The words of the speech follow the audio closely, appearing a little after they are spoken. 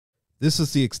This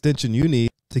is the extension you need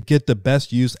to get the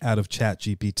best use out of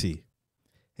ChatGPT.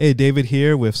 Hey, David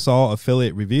here with Saul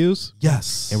Affiliate Reviews.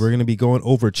 Yes. And we're going to be going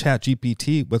over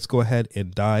ChatGPT. Let's go ahead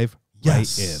and dive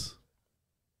right in.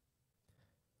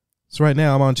 So right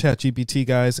now I'm on ChatGPT,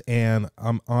 guys, and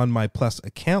I'm on my Plus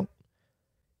account.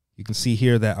 You can see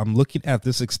here that I'm looking at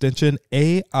this extension,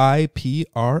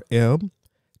 AIPRM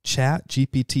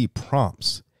ChatGPT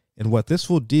prompts. And what this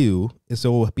will do is it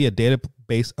will be a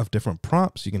database of different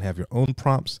prompts. You can have your own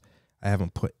prompts. I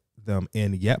haven't put them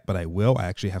in yet, but I will. I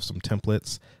actually have some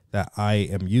templates that I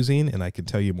am using, and I can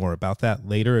tell you more about that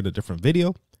later in a different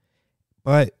video.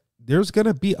 But there's going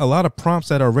to be a lot of prompts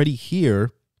that are already here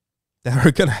that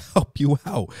are going to help you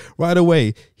out right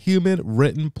away. Human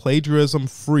written plagiarism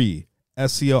free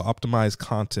SEO optimized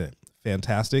content.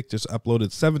 Fantastic. Just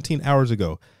uploaded 17 hours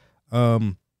ago.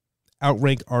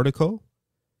 Outrank article.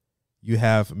 You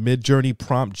have Midjourney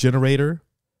prompt generator,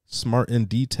 smart and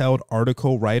detailed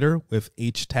article writer with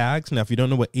H tags. Now, if you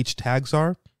don't know what H tags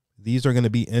are, these are going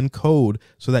to be in code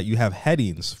so that you have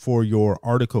headings for your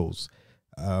articles.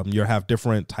 You have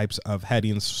different types of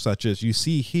headings, such as you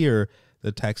see here,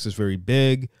 the text is very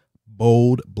big,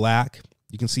 bold, black.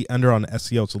 You can see under on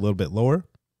SEO, it's a little bit lower.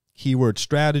 Keyword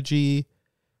strategy.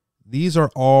 These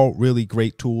are all really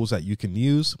great tools that you can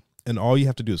use, and all you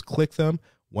have to do is click them.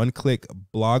 One click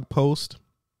blog post.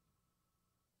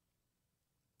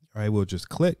 All right, we'll just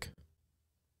click.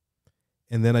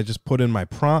 And then I just put in my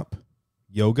prompt,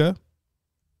 yoga,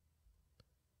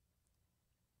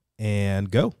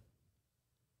 and go.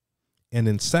 And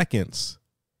in seconds,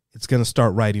 it's going to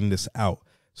start writing this out.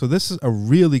 So this is a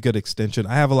really good extension.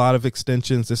 I have a lot of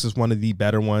extensions. This is one of the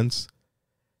better ones.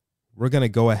 We're going to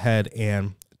go ahead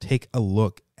and take a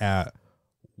look at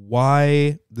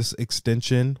why this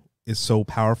extension is so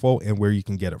powerful and where you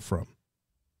can get it from.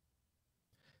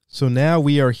 So now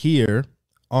we are here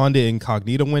on the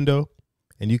incognito window,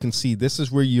 and you can see this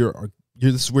is where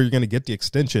this is where you're going to get the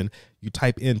extension. You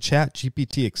type in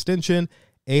ChatGPT extension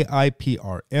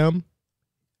AIPRM.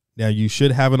 Now you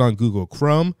should have it on Google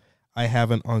Chrome. I have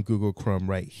it on Google Chrome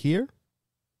right here.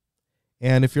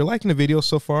 And if you're liking the video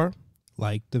so far,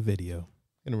 like the video.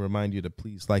 I'm going to remind you to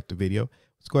please like the video.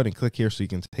 Let's go ahead and click here so you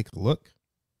can take a look.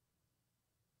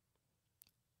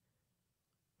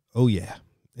 Oh yeah.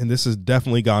 And this has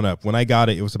definitely gone up. When I got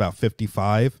it, it was about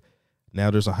 55. Now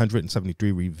there's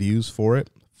 173 reviews for it.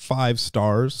 5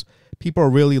 stars. People are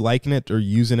really liking it or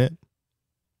using it.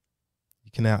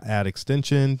 You can now add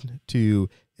extension to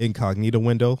incognito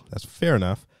window. That's fair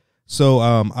enough. So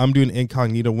I'm doing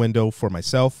incognito window for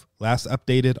myself. Last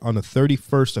updated on the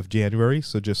 31st of January.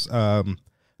 So just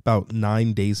about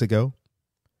 9 days ago.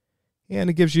 And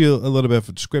it gives you a little bit of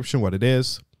a description what it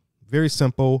is. Very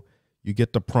simple. You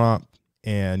get the prompt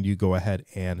and you go ahead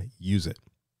and use it.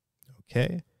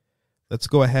 Okay. Let's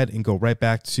go ahead and go right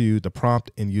back to the prompt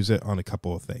and use it on a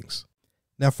couple of things.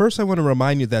 Now, first, I want to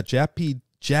remind you that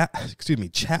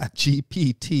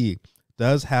ChatGPT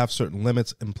does have certain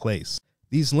limits in place.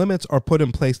 These limits are put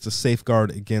in place to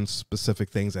safeguard against specific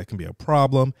things that can be a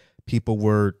problem. People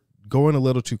were going a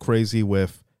little too crazy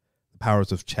with the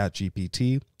powers of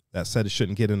ChatGPT. That said, it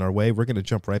shouldn't get in our way. We're going to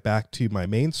jump right back to my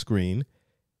main screen,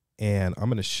 and I'm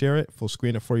going to share it, full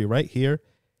screen it for you right here.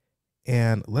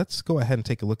 And let's go ahead and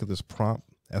take a look at this prompt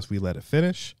as we let it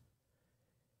finish.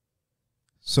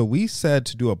 So we said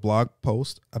to do a blog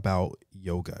post about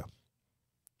yoga,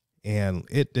 and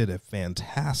it did a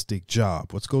fantastic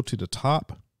job. Let's go to the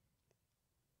top.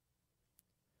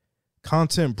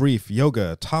 Content brief,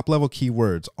 yoga, top level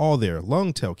keywords, all there.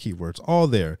 Long tail keywords, all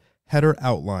there. Header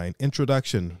outline,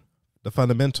 introduction, the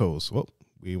fundamentals. Whoa,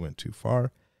 we went too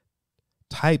far.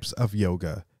 Types of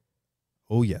yoga.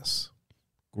 Oh, yes.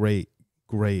 Great,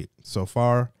 great. So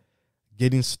far,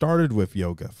 getting started with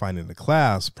yoga, finding a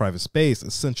class, private space,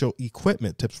 essential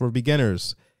equipment, tips for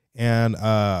beginners, and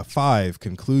 5,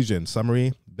 conclusion,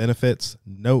 summary, benefits,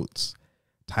 notes,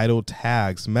 title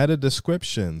tags, meta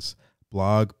descriptions,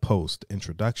 blog post,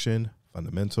 introduction,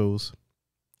 fundamentals.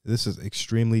 This is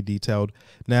extremely detailed.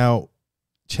 Now,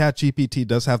 ChatGPT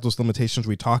does have those limitations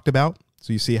we talked about.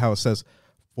 So you see how it says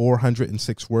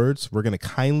 406 words. We're going to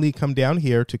kindly come down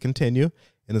here to continue,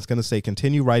 and it's going to say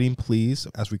continue writing, please,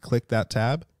 as we click that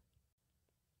tab.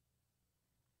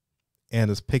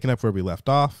 And it's picking up where we left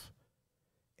off,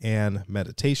 and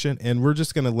meditation. And we're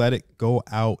just going to let it go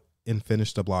out and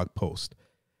finish the blog post.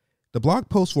 The blog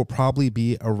post will probably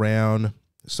be around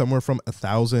somewhere from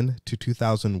 1,000 to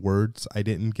 2,000 words. I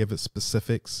didn't give it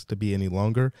specifics to be any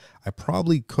longer. I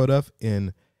probably could have,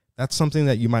 and that's something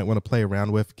that you might want to play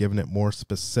around with, giving it more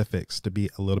specifics to be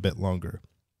a little bit longer.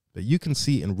 But you can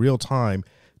see in real time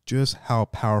just how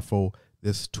powerful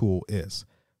this tool is.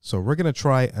 So we're going to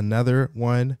try another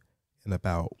one in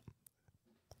about,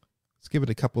 let's give it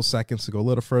a couple seconds to go a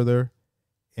little further.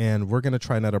 And we're going to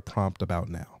try another prompt about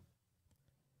now.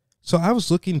 So I was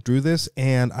looking through this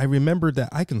and I remembered that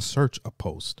I can search a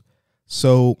post.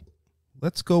 So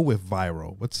let's go with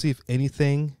viral. Let's see if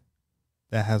anything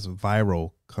that has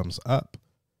viral comes up.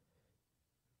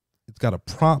 It's got a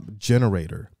prompt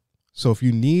generator. So if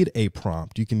you need a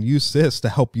prompt, you can use this to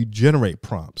help you generate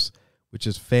prompts, which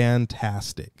is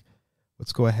fantastic.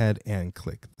 Let's go ahead and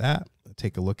click that and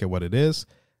take a look at what it is.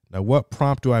 Now, what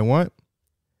prompt do I want?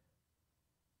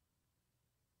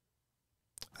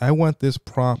 I want this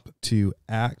prompt to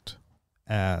act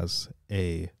as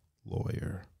a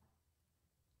lawyer.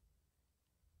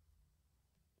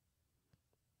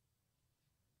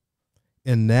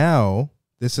 And now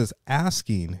this is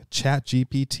asking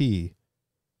ChatGPT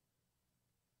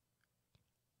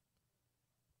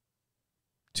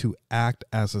to act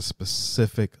as a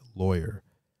specific lawyer.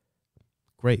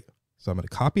 Great. So I'm going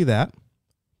to copy that,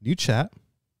 new chat,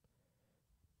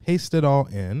 paste it all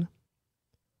in.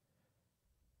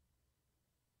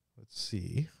 Let's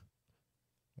see.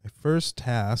 My first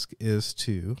task is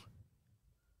to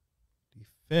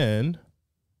defend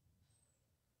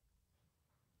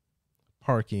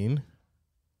parking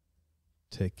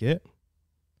ticket,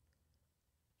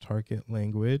 target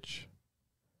language,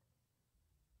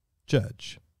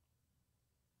 judge.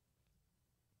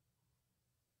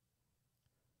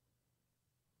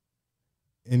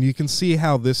 And you can see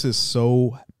how this is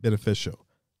so beneficial.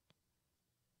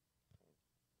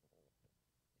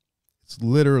 It's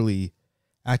literally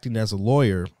acting as a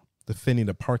lawyer, defending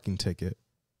a parking ticket,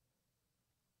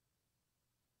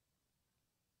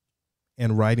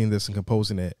 and writing this and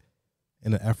composing it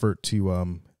in an effort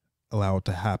to allow it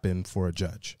to happen for a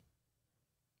judge.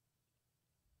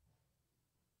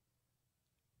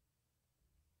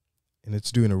 And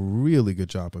it's doing a really good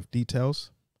job of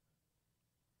details.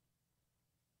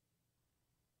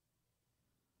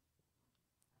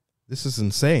 This is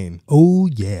insane. Oh,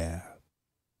 yeah.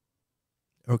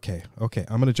 Okay.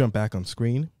 I'm going to jump back on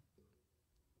screen.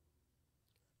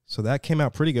 So that came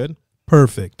out pretty good.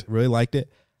 Perfect. Really liked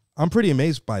it. I'm pretty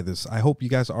amazed by this. I hope you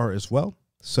guys are as well.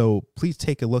 So please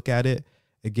take a look at it.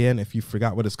 Again, if you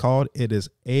forgot what it's called, it is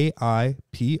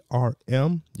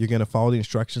AIPRM. You're going to follow the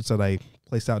instructions that I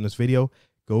placed out in this video.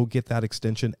 Go get that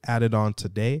extension added on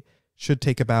today. Should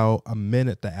take about a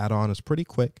minute to add on. It's pretty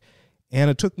quick. And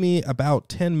it took me about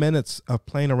 10 minutes of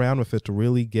playing around with it to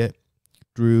really get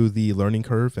through the learning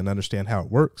curve and understand how it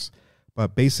works.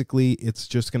 But basically, it's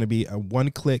just going to be a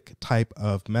one-click type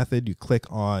of method. You click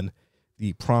on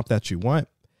the prompt that you want.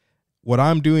 What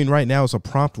I'm doing right now is a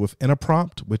prompt within a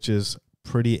prompt, which is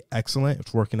pretty excellent.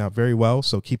 It's working out very well.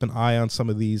 So keep an eye on some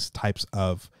of these types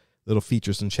of little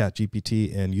features in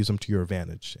ChatGPT and use them to your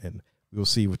advantage. And we will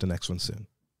see you with the next one soon.